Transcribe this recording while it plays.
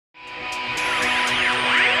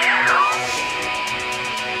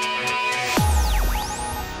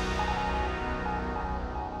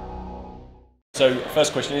So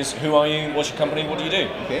first question is, who are you? What's your company? What do you do?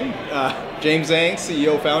 Okay, James Zhang,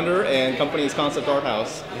 CEO, founder, and company is Concept Art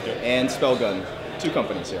House and Spellgun. 2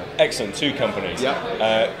 companies here. Excellent, 2 companies.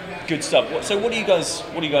 Yeah. Good stuff. So what do you guys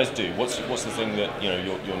do? What's the thing that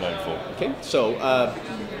you're known for? Okay, so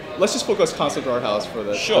let's just focus Concept Art House for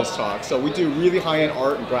this talk. So we do really high-end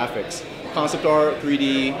art and graphics, concept art,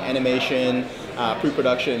 3D, animation,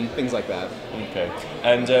 pre-production, things like that. Okay.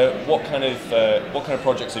 And what kind of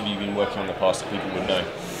projects have you been working on in the past that people would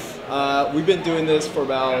know? We've been doing this for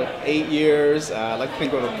about 8 years. I like to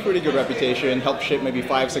think we have a pretty good reputation. Help ship maybe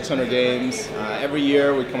 500-600 games. Every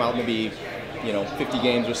year we come out maybe 50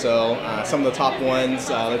 games or so. Some of the top ones,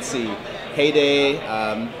 let's see, Heyday,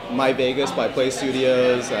 My Vegas by Play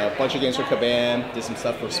Studios, a bunch of games for Kabam, did some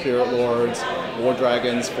stuff for Spirit Lords, War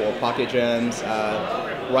Dragons for Pocket Gems,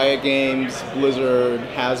 Riot Games, Blizzard,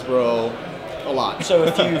 Hasbro, a lot. So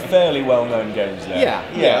a few fairly well-known games there.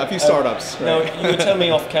 Yeah, a few startups. Right. Now, you were telling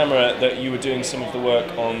me off camera that you were doing some of the work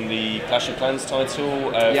on the Clash of Clans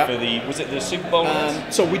title for was it the Super Bowl?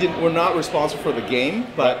 So we're not responsible for the game,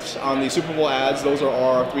 but on the Super Bowl ads, those are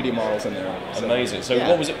our 3D models in there. So, amazing. So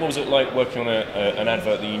what was it like working on an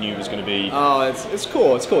advert that you knew was going to be? Oh, it's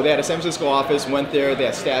cool. It's cool. They had a San Francisco office. Went there. They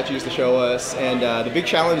had statues to show us, and the big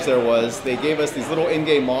challenge there was they gave us these little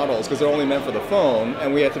in-game models because they're only meant for the phone,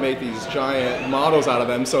 and we had to make these giant models out of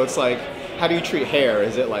them. So it's like, how do you treat hair?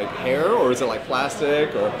 Is it like hair, or is it like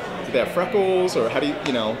plastic, or do they have freckles, or how do you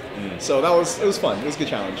So it was fun. It was a good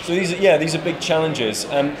challenge. So these are big challenges,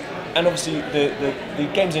 and obviously the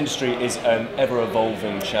games industry is an ever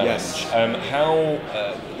evolving challenge. Yes.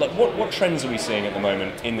 What trends are we seeing at the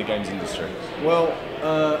moment in the games industry? Well,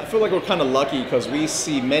 I feel like we're kind of lucky because we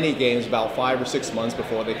see many games about 5 or 6 months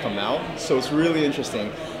before they come out. So it's really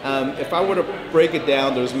interesting. If I were to break it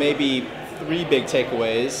down, there's maybe 3 big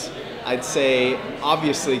takeaways. I'd say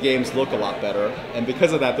obviously games look a lot better, and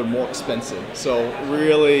because of that they're more expensive. So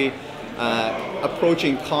really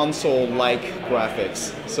approaching console-like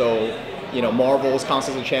graphics. So Marvel's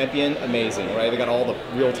Consoles of Champion, amazing, right? They got all the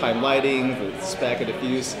real-time lighting, the spec and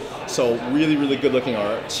diffuse. So really, really good looking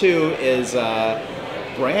art. 2 is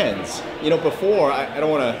brands. Before, I don't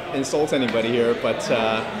want to insult anybody here, but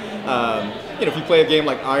if you play a game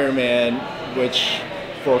like Iron Man, which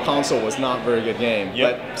for a console was not a very good game.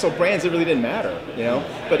 Yep. But so brands, it really didn't matter,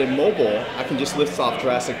 But in mobile, I can just list off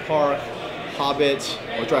Jurassic Park, Hobbit,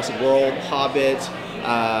 or Jurassic World, Hobbit,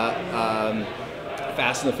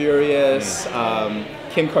 Fast and the Furious,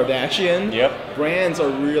 Kim Kardashian. Yep. Brands are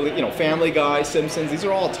really, Family Guy, Simpsons, these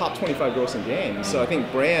are all top 25 grossing games. So I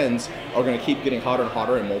think brands are going to keep getting hotter and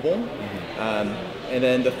hotter in mobile. And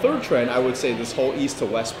then the third trend, I would say this whole east to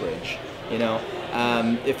west bridge.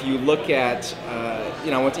 If you look at,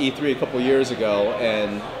 I went to E3 a couple years ago,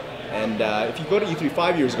 and if you go to E3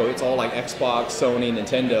 5 years ago, it's all like Xbox, Sony,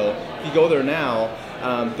 Nintendo. If you go there now,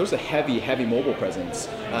 there's a heavy mobile presence.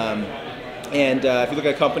 And if you look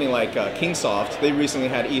at a company like Kingsoft, they recently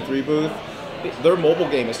had E3 booth. Their mobile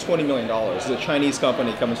game is $20 million. It's a Chinese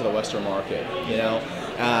company coming to the Western market.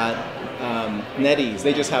 NetEase,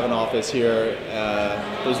 they just have an office here.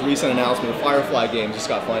 There's a recent announcement, the Firefly games just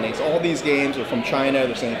got funding. So all these games are from China.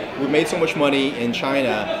 They're saying, we've made so much money in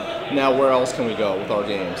China, now where else can we go with our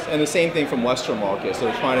games? And the same thing from Western markets.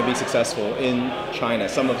 They're trying to be successful in China.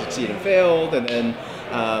 Some have succeeded and failed, and then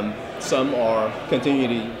some are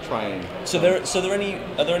continually trying. So are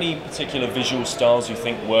there any particular visual styles you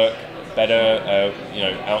think work better,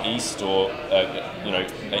 out east, or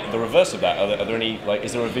the reverse of that? Are there any,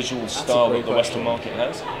 is there a visual style that the Western market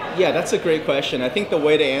has? Yeah, that's a great question. I think the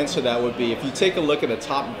way to answer that would be if you take a look at the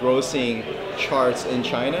top grossing charts in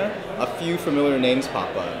China, a few familiar names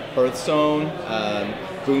pop up: Hearthstone,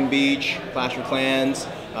 Boom Beach, Clash of Clans,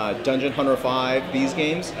 Dungeon Hunter 5. These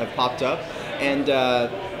games have popped up, and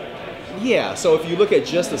so if you look at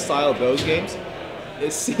just the style of those games,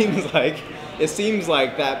 it seems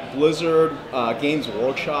like that Blizzard Games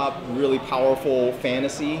Workshop, really powerful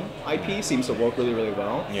fantasy IP seems to work really, really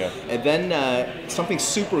well. Yeah. And then something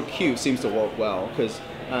super cute seems to work well, because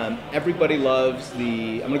everybody loves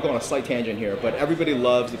I'm going to go on a slight tangent here, but everybody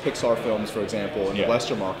loves the Pixar films, for example, in the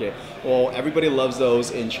Western market. Well, everybody loves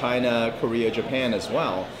those in China, Korea, Japan as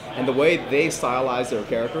well. And the way they stylize their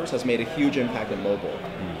characters has made a huge impact in mobile,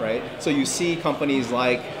 right? So you see companies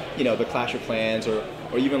like, the Clash of Clans, or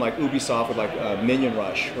even like Ubisoft with like Minion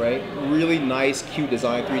Rush, right? Really nice, cute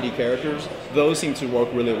design 3D characters. Those seem to work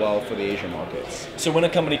really well for the Asian markets. So when a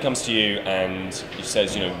company comes to you and it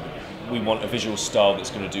says, we want a visual style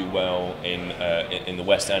that's going to do well in the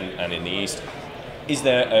West and in the East, Is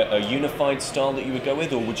there a unified style that you would go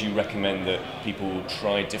with, or would you recommend that people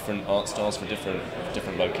try different art styles for different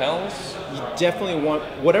locales? You definitely want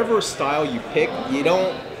whatever style you pick. You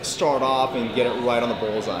don't start off and get it right on the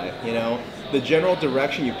bullseye. You know, the general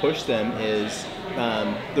direction you push them is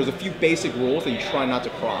there's a few basic rules that you try not to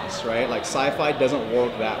cross. Right, like sci-fi doesn't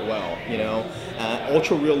work that well. You know,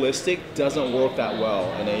 ultra realistic doesn't work that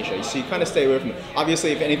well in Asia. So you kind of stay away from it.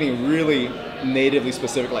 Obviously, if anything really natively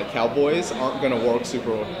specific like cowboys aren't going to work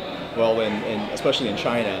super well in especially in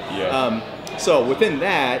China. Yeah. So within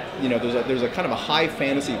that, you know, there's a kind of a high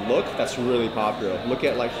fantasy look that's really popular. Look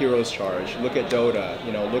at like Heroes Charge, look at Dota,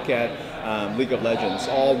 you know, look at League of Legends,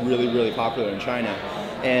 all really popular in China.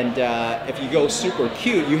 And if you go super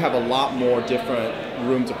cute, you have a lot more different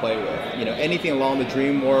room to play with. You know, anything along the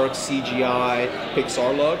DreamWorks, CGI,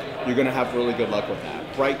 Pixar look, you're going to have really good luck with that.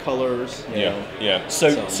 Bright colors. You know. Yeah.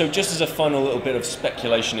 So just as a final little bit of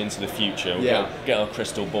speculation into the future, we'll get our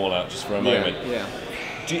crystal ball out just for a moment. Yeah.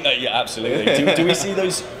 Yeah, absolutely. Do we see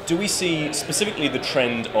those? Do we see specifically the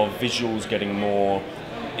trend of visuals getting more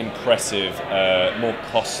impressive, more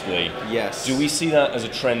costly? Yes. Do we see that as a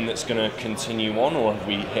trend that's going to continue on, or have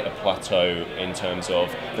we hit a plateau in terms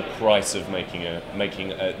of the price of making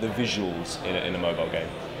the visuals in a mobile game?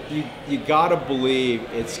 You gotta believe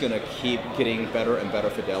it's gonna keep getting better and better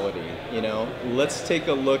fidelity. You know, let's take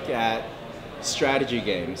a look at strategy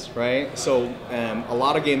games, right? So a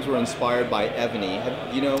lot of games were inspired by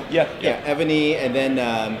Evony. You know? Yeah. Evony, and then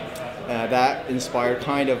that inspired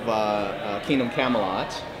kind of Kingdom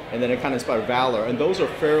Camelot, and then it kind of inspired Valor, and those are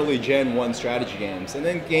fairly Gen 1 strategy games. And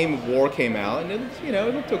then Game of War came out, and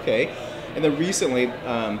it looked okay. And then recently,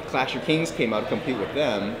 Clash of Kings came out to compete with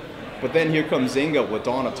them. But then here comes Zynga with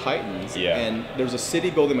Dawn of Titans, and there's a city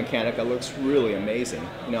building mechanic that looks really amazing.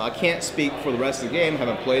 You know, I can't speak for the rest of the game,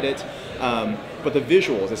 haven't played it, but the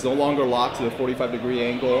visuals, it's no longer locked to the 45-degree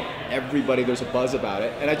angle. There's a buzz about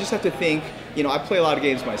it. And I just have to think, you know, I play a lot of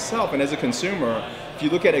games myself, and as a consumer, if you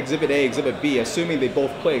look at Exhibit A, Exhibit B, assuming they both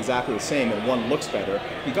play exactly the same and one looks better,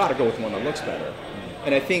 you gotta go with one that looks better.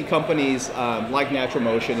 And I think companies like Natural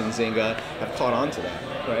Motion and Zynga have caught on to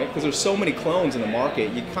that, right? Because there's so many clones in the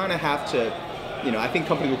market, you kind of have to, you know, I think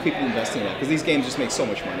companies will keep investing in that because these games just make so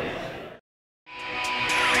much money.